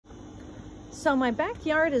So my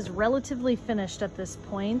backyard is relatively finished at this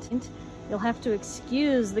point. You'll have to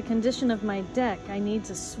excuse the condition of my deck. I need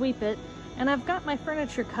to sweep it, and I've got my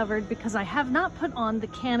furniture covered because I have not put on the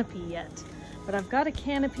canopy yet. But I've got a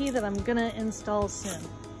canopy that I'm gonna install soon.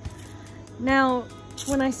 Now,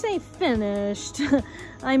 when I say finished,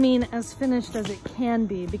 I mean as finished as it can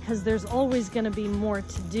be, because there's always gonna be more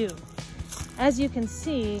to do. As you can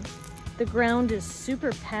see, the ground is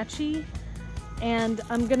super patchy, and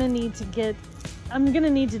I'm gonna need to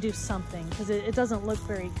do something because it doesn't look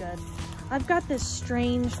very good. I've got this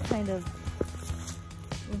strange kind of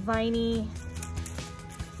viney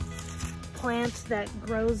plant that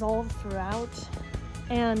grows all throughout,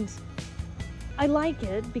 and I like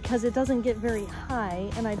it because it doesn't get very high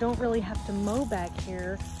and I don't really have to mow back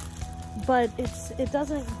here, but it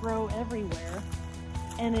doesn't grow everywhere,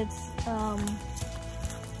 and it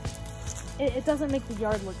doesn't make the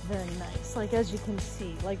yard look very nice. Like, as you can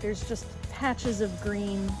see, like there's just patches of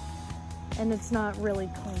green and it's not really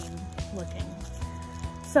clean looking.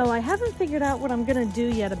 So I haven't figured out what I'm gonna do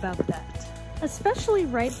yet about that. Especially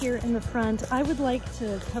right here in the front, I would like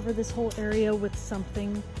to cover this whole area with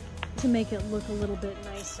something to make it look a little bit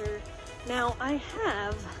nicer. Now I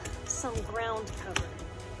have some ground cover.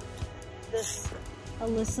 This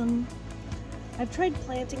alyssum, I've tried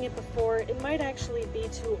planting it before. It might actually be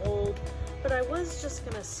too old, but I was just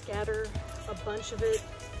gonna scatter a bunch of it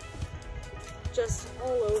just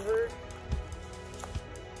all over.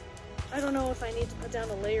 I don't know if I need to put down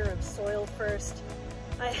a layer of soil first.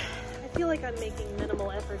 I feel like I'm making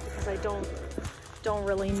minimal effort because I don't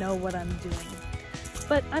really know what I'm doing.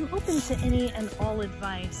 But I'm open to any and all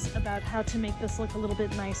advice about how to make this look a little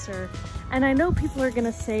bit nicer. And I know people are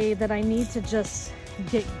gonna say that I need to just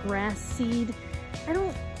get grass seed. I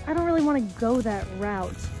don't really want to go that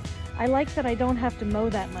route. I like that I don't have to mow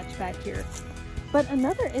that much back here. But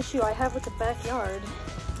another issue I have with the backyard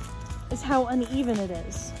is how uneven it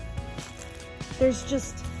is. There's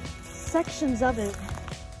just sections of it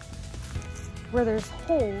where there's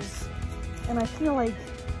holes, and I feel like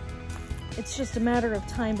it's just a matter of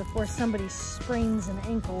time before somebody sprains an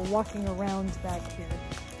ankle walking around back here.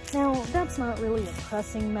 Now, that's not really a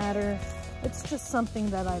pressing matter. It's just something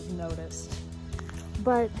that I've noticed.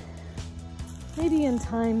 But maybe in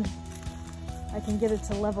time, I can get it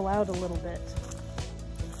to level out a little bit.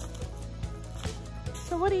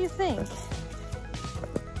 So what do you think?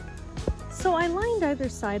 So I lined either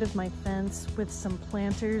side of my fence with some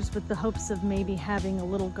planters with the hopes of maybe having a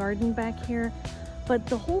little garden back here, but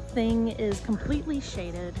the whole thing is completely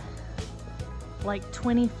shaded, like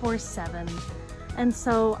 24/7. And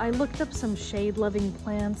so I looked up some shade-loving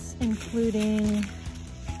plants, including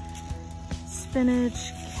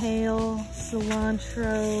spinach, kale,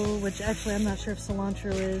 cilantro, which actually I'm not sure if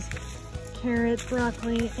cilantro is, carrot,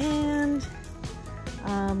 broccoli, and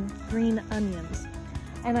green onions.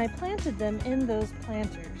 And I planted them in those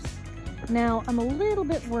planters. Now, I'm a little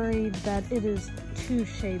bit worried that it is too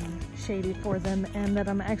shady for them and that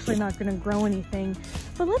I'm actually not going to grow anything.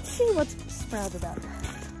 But let's see what's sprouted up.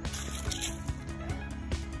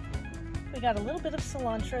 We got a little bit of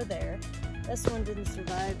cilantro there. This one didn't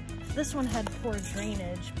survive. This one had poor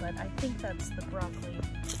drainage, but I think that's the broccoli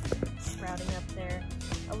sprouting up there.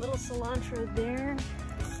 A little cilantro there.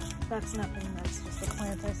 That's nothing, that's just a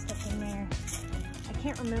plant I stuck in there. I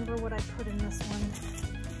can't remember what I put in this one.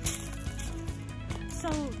 So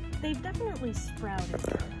they've definitely sprouted,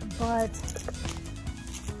 but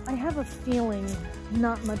I have a feeling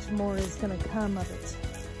not much more is gonna come of it.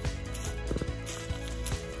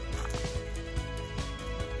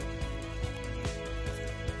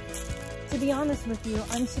 To be honest with you,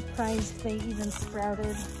 I'm surprised they even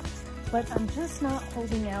sprouted, but I'm just not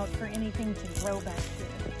holding out for anything to grow back here.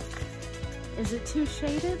 Is it too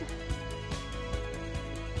shaded?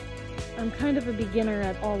 I'm kind of a beginner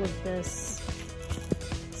at all of this,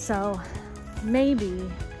 so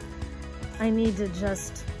maybe I need to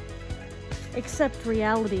just accept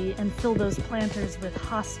reality and fill those planters with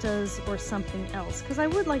hostas or something else, because I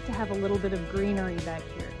would like to have a little bit of greenery back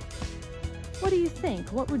here. What do you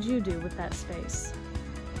think? What would you do with that space?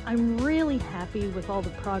 I'm really happy with all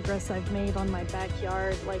the progress I've made on my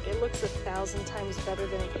backyard. Like, it looks 1,000 times better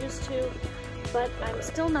than it used to, but I'm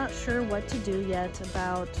still not sure what to do yet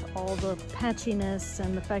about all the patchiness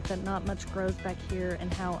and the fact that not much grows back here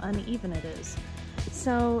and how uneven it is.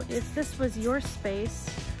 So if this was your space,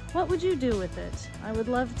 what would you do with it? I would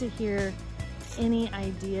love to hear any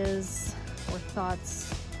ideas or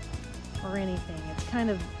thoughts or anything. It's kind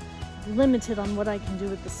of limited on what I can do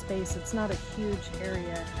with the space. It's not a huge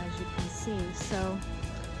area, as you can see. So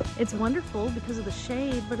It's wonderful because of the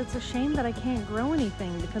shade, but it's a shame that I can't grow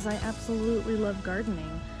anything because I absolutely love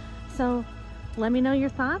gardening. So let me know your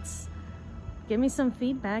thoughts, give me some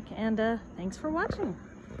feedback, and thanks for watching.